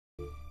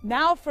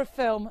Now for a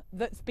film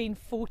that's been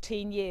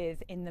 14 years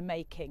in the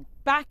making.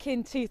 Back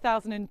in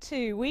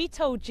 2002, we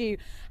told you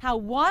how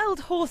wild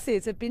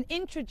horses have been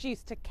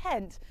introduced to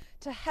Kent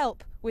to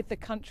help with the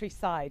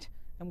countryside,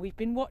 and we've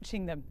been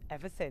watching them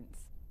ever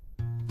since.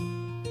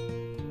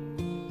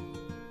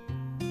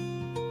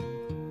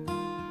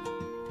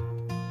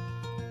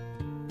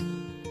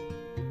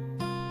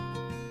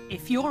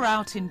 If you're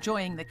out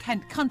enjoying the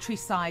Kent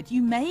countryside,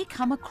 you may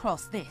come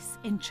across this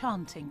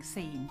enchanting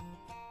scene.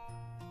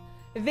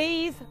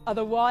 These are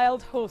the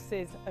wild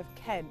horses of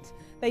Kent.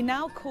 They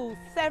now call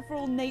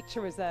several nature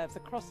reserves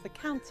across the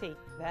county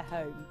their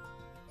home.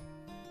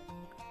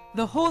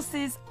 The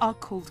horses are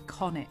called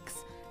conics.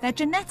 They're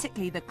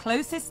genetically the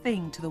closest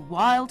thing to the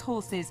wild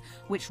horses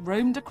which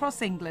roamed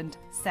across England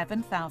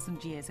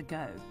 7,000 years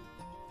ago.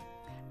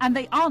 And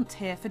they aren't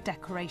here for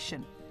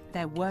decoration.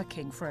 They're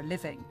working for a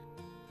living.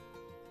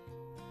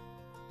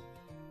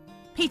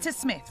 Peter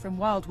Smith from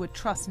Wildwood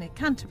Trust near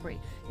Canterbury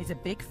is a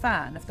big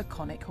fan of the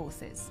conic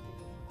horses.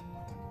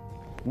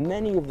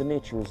 Many of the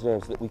nature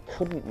reserves that we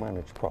couldn't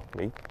manage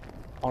properly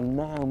are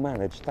now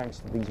managed thanks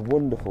to these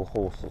wonderful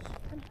horses.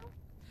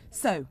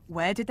 So,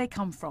 where did they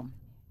come from?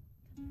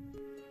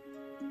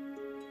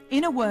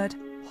 In a word,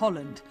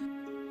 Holland.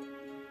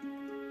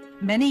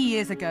 Many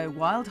years ago,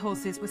 wild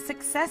horses were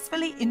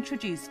successfully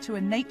introduced to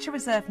a nature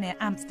reserve near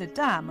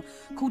Amsterdam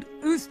called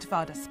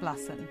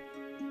Oostvaardersplassen.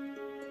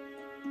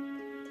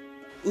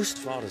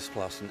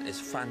 Oostvaardersplassen is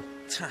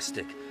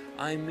fantastic.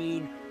 I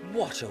mean,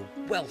 what a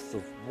wealth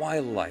of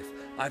wildlife.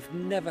 I've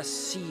never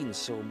seen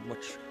so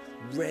much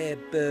rare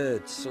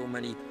birds, so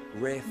many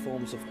rare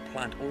forms of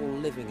plant, all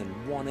living in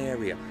one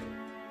area.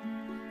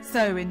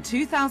 So in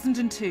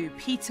 2002,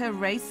 Peter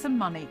raised some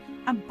money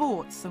and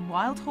bought some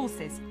wild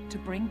horses to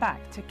bring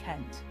back to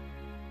Kent.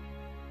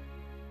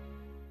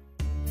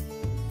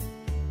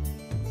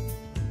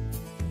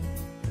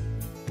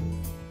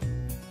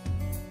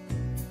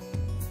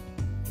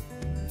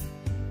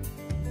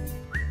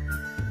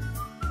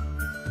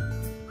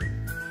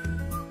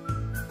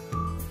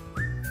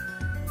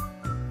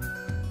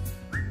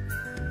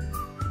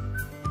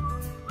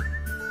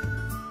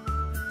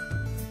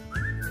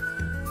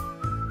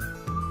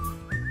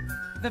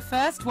 The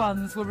first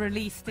ones were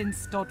released in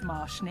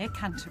Stodmarsh near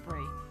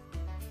Canterbury.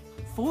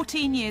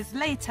 14 years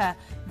later,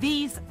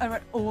 these are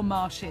at Orr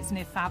Marshes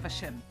near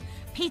Faversham.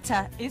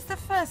 Peter is the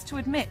first to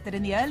admit that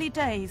in the early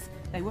days,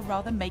 they were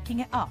rather making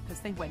it up as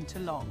they went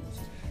along.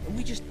 And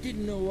we just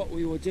didn't know what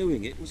we were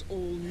doing. It was all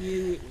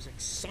new, it was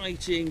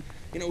exciting.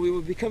 You know, we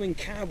were becoming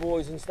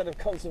cowboys instead of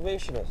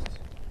conservationists.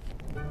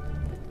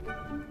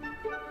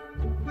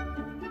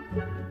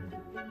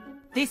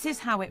 This is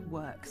how it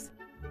works.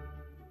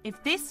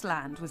 If this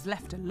land was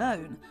left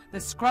alone, the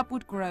scrub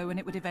would grow and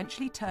it would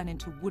eventually turn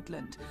into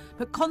woodland.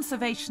 But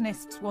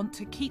conservationists want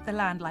to keep the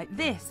land like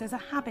this as a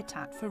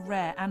habitat for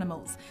rare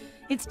animals.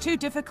 It's too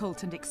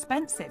difficult and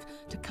expensive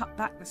to cut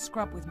back the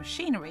scrub with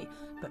machinery,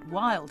 but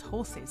wild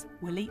horses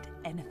will eat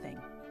anything.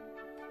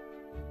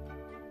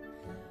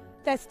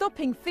 They're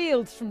stopping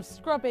fields from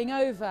scrubbing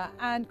over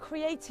and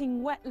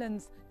creating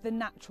wetlands the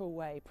natural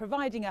way,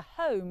 providing a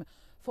home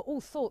for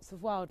all sorts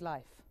of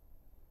wildlife.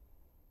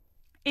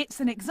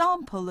 It's an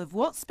example of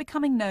what's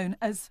becoming known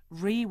as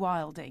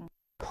rewilding.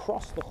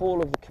 Across the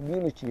whole of the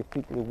community of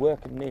people who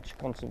work in nature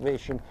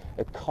conservation,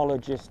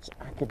 ecologists,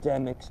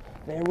 academics,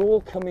 they're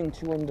all coming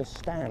to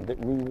understand that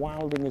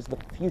rewilding is the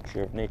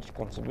future of nature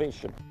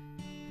conservation.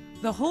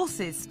 The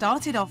horses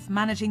started off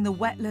managing the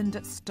wetland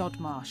at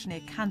Stodmarsh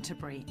near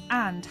Canterbury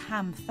and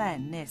Ham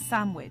Fen near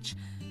Sandwich.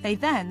 They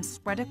then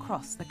spread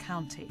across the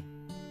county.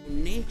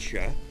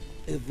 Nature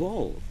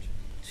evolved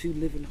to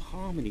live in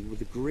harmony with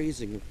the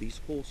grazing of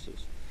these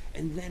horses,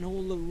 and then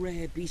all the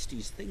rare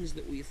beasties, things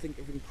that we think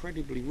of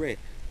incredibly rare,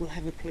 will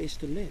have a place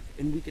to live,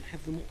 and we can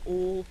have them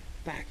all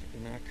back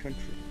in our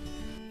country.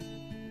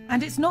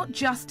 And it's not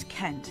just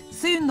Kent.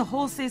 Soon the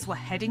horses were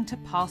heading to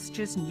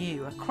pastures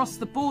new across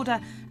the border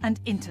and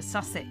into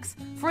Sussex.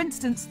 For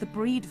instance, the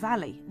Brede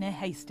Valley near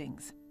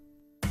Hastings.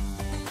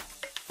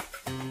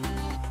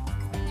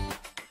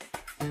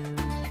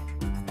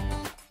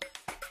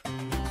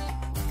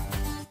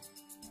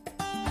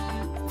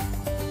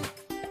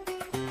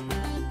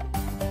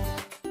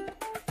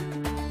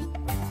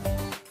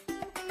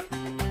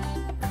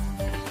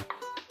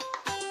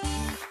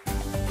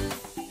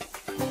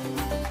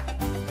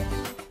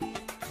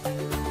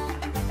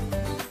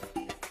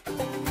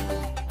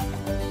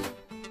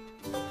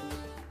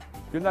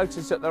 You'll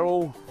notice that they're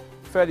all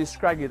fairly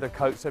scraggy, the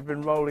coats. They've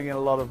been rolling in a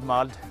lot of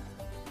mud.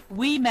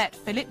 We met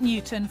Philip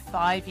Newton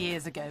 5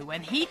 years ago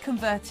when he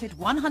converted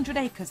 100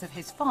 acres of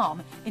his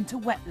farm into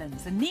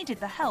wetlands and needed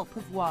the help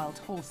of wild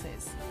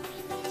horses.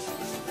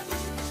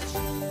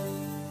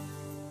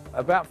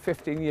 About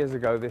 15 years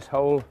ago, this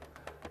whole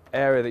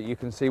area that you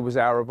can see was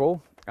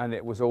arable and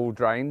it was all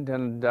drained,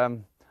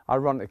 and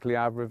ironically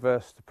I've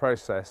reversed the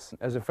process.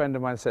 As a friend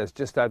of mine says,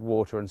 just add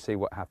water and see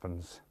what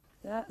happens.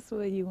 That's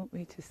where you want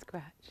me to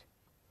scratch.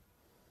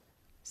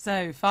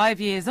 So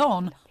 5 years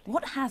on,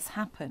 what has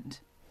happened?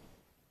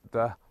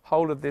 The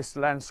whole of this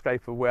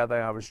landscape of where they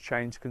are has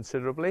changed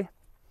considerably.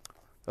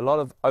 A lot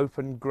of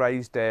open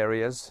grazed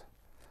areas,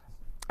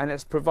 and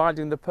it's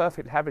providing the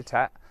perfect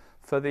habitat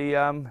for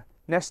the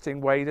nesting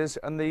waders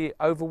and the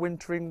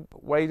overwintering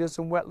waders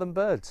and wetland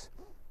birds.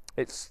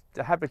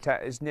 The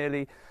habitat is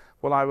nearly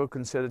what I would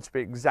consider to be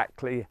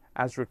exactly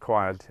as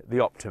required, the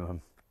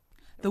optimum.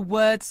 The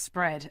word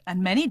spread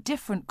and many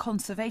different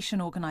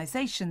conservation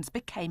organisations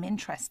became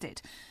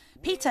interested.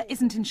 Peter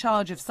isn't in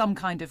charge of some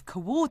kind of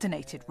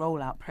coordinated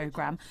rollout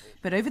programme,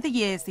 but over the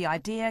years the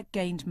idea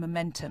gained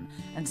momentum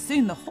and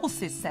soon the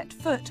horses set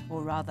foot,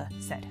 or rather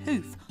set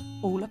hoof,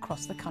 all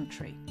across the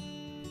country.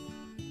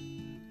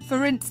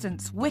 For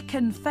instance,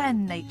 Wicken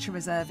Fen Nature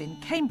Reserve in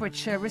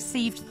Cambridgeshire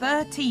received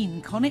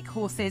 13 conic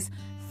horses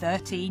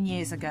 13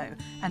 years ago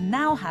and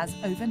now has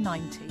over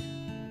 90.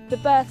 The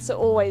births are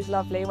always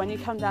lovely. When you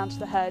come down to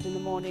the herd in the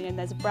morning and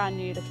there's a brand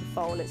new little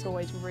foal, it's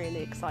always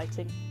really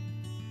exciting.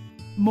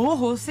 More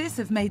horses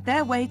have made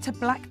their way to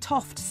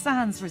Blacktoft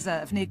Sands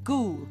Reserve near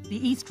Goole,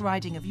 the East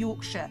Riding of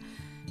Yorkshire.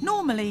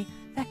 Normally,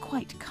 they're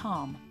quite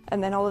calm.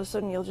 And then all of a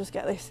sudden you'll just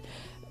get this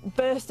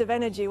burst of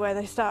energy where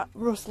they start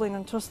rustling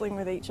and tussling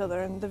with each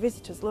other, and the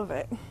visitors love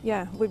it.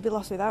 Yeah, we'd be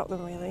lost without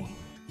them, really.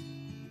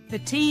 The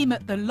team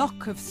at the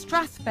Loch of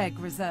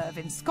Strathbeg Reserve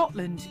in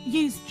Scotland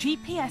use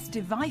GPS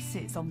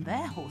devices on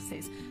their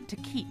horses to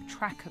keep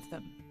track of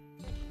them.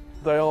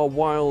 They are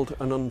wild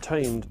and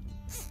untamed,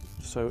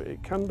 so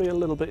it can be a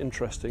little bit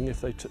interesting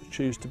if they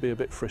choose to be a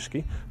bit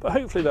frisky, but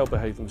hopefully they'll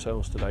behave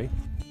themselves today.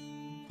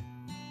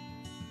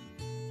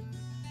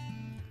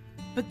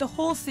 But the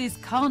horses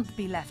can't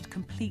be left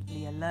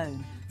completely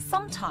alone.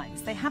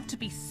 Sometimes they have to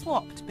be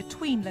swapped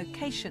between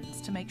locations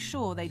to make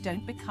sure they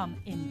don't become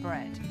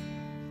inbred.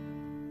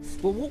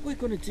 Well, what we're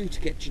going to do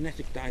to get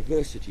genetic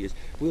diversity is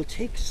we'll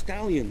take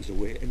stallions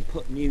away and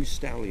put new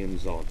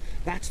stallions on.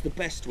 That's the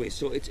best way.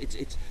 So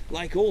it's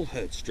like all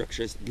herd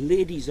structures,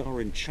 ladies are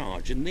in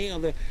charge, and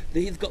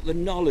they've got the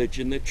knowledge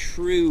and the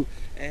true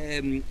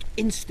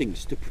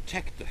instincts to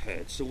protect the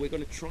herd. So we're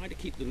going to try to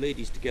keep the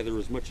ladies together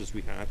as much as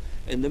we have,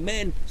 and the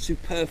men,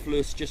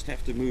 superfluous, just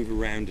have to move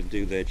around and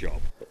do their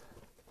job.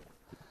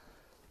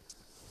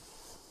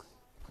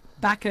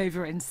 Back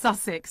over in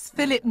Sussex,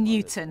 Philip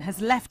Newton has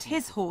left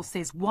his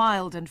horses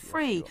wild and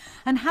free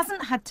and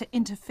hasn't had to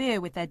interfere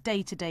with their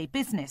day-to-day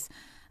business,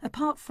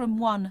 apart from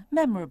one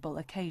memorable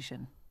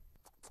occasion.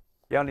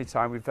 The only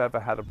time we've ever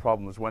had a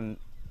problem was when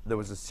there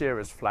was a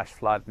serious flash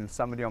flood and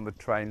somebody on the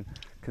train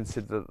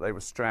considered that they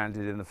were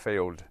stranded in the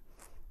field,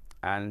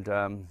 and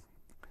the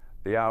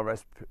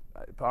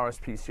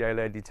RSPCA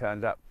lady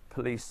turned up,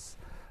 police,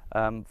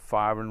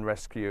 fire and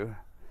rescue,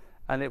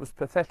 and it was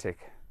pathetic.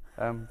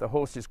 The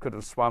horses could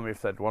have swum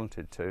if they'd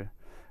wanted to,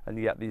 and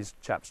yet these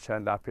chaps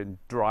turned up in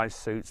dry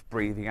suits,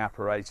 breathing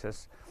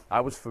apparatus.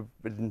 I was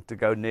forbidden to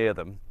go near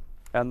them,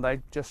 and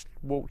they just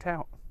walked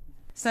out.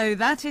 So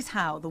that is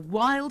how the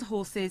wild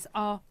horses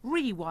are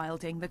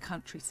rewilding the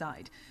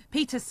countryside.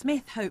 Peter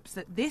Smith hopes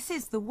that this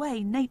is the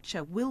way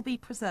nature will be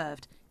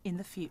preserved in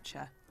the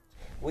future.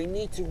 We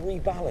need to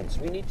rebalance.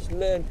 We need to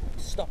learn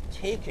to stop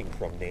taking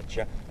from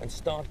nature and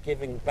start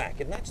giving back.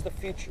 And that's the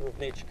future of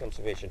nature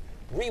conservation.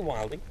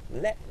 Rewilding,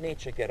 let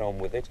nature get on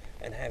with it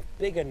and have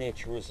bigger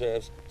nature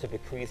reserves to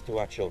bequeath to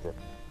our children.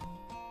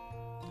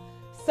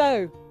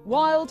 So,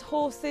 wild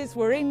horses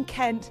were in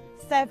Kent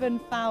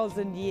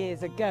 7,000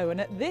 years ago, and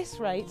at this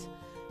rate,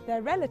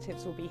 their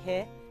relatives will be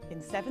here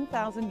in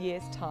 7,000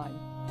 years' time.